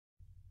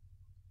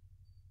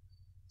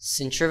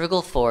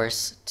Centrifugal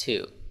force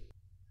 2.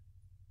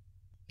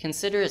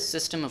 Consider a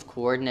system of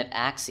coordinate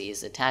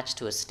axes attached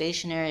to a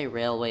stationary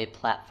railway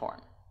platform.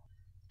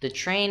 The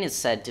train is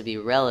said to be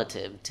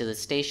relative to the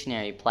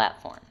stationary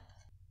platform.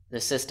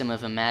 The system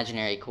of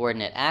imaginary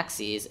coordinate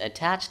axes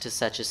attached to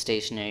such a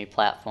stationary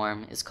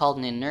platform is called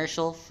an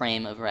inertial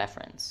frame of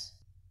reference.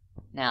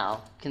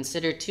 Now,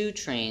 consider two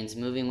trains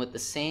moving with the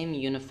same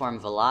uniform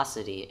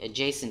velocity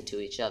adjacent to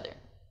each other.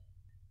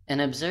 An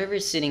observer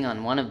sitting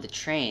on one of the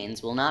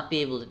trains will not be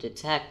able to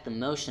detect the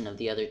motion of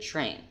the other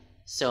train,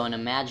 so an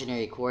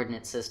imaginary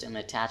coordinate system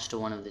attached to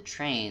one of the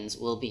trains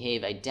will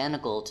behave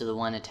identical to the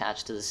one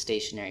attached to the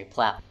stationary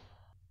platform.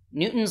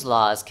 Newton's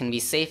laws can be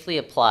safely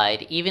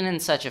applied even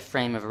in such a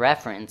frame of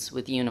reference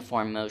with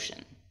uniform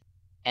motion.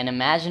 An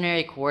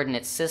imaginary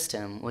coordinate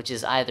system which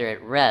is either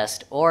at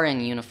rest or in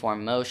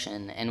uniform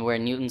motion and where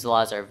Newton's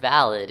laws are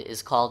valid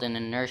is called an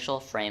inertial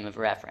frame of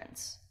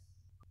reference.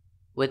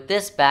 With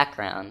this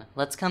background,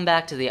 let's come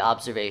back to the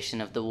observation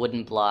of the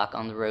wooden block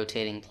on the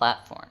rotating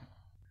platform.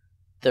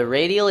 The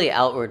radially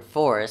outward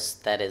force,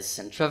 that is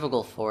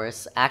centrifugal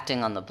force,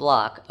 acting on the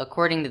block,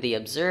 according to the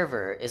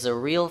observer, is a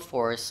real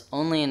force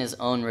only in his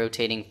own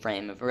rotating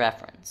frame of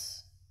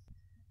reference.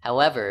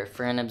 However,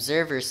 for an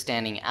observer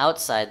standing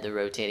outside the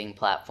rotating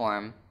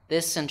platform,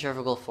 this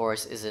centrifugal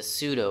force is a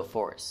pseudo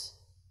force.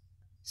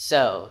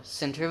 So,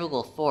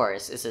 centrifugal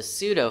force is a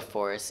pseudo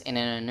force in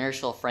an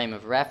inertial frame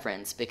of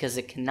reference because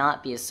it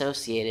cannot be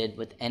associated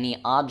with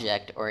any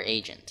object or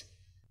agent.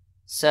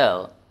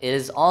 So, it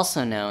is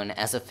also known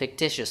as a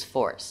fictitious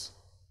force.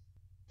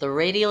 The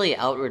radially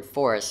outward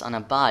force on a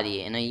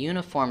body in a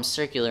uniform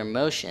circular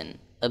motion,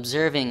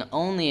 observing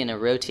only in a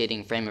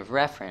rotating frame of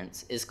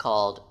reference, is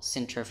called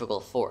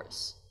centrifugal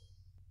force.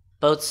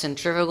 Both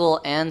centrifugal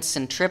and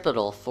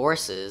centripetal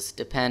forces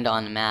depend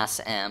on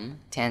mass m,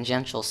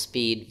 tangential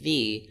speed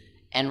v,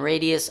 and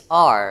radius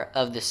r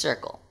of the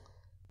circle.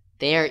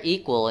 They are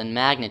equal in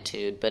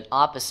magnitude but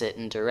opposite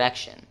in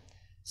direction,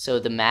 so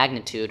the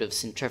magnitude of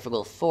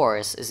centrifugal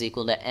force is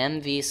equal to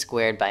mv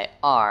squared by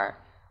r,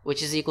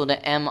 which is equal to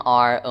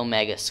mr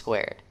omega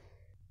squared.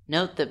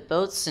 Note that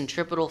both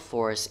centripetal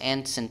force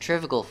and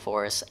centrifugal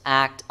force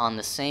act on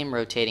the same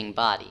rotating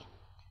body.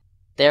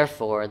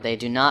 Therefore, they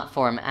do not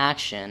form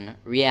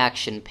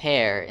action-reaction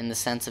pair in the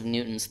sense of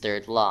Newton's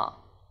third law.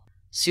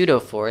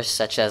 Pseudo-force,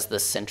 such as the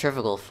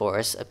centrifugal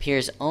force,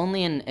 appears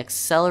only in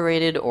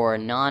accelerated or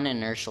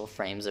non-inertial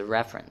frames of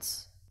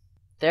reference.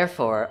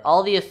 Therefore,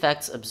 all the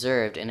effects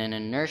observed in an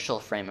inertial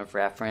frame of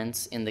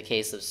reference, in the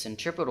case of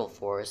centripetal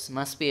force,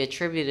 must be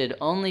attributed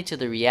only to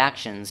the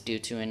reactions due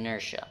to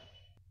inertia.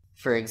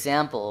 For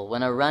example,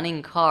 when a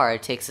running car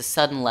takes a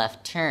sudden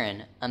left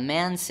turn, a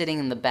man sitting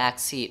in the back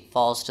seat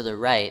falls to the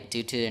right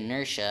due to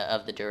inertia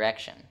of the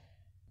direction.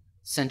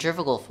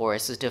 Centrifugal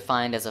force is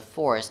defined as a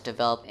force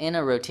developed in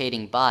a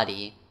rotating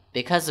body,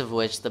 because of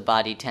which the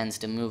body tends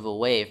to move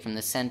away from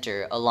the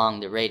center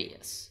along the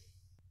radius.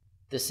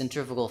 The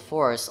centrifugal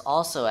force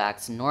also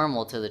acts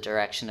normal to the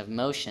direction of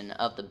motion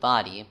of the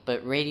body,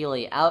 but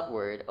radially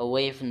outward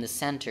away from the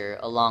center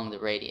along the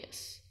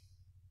radius.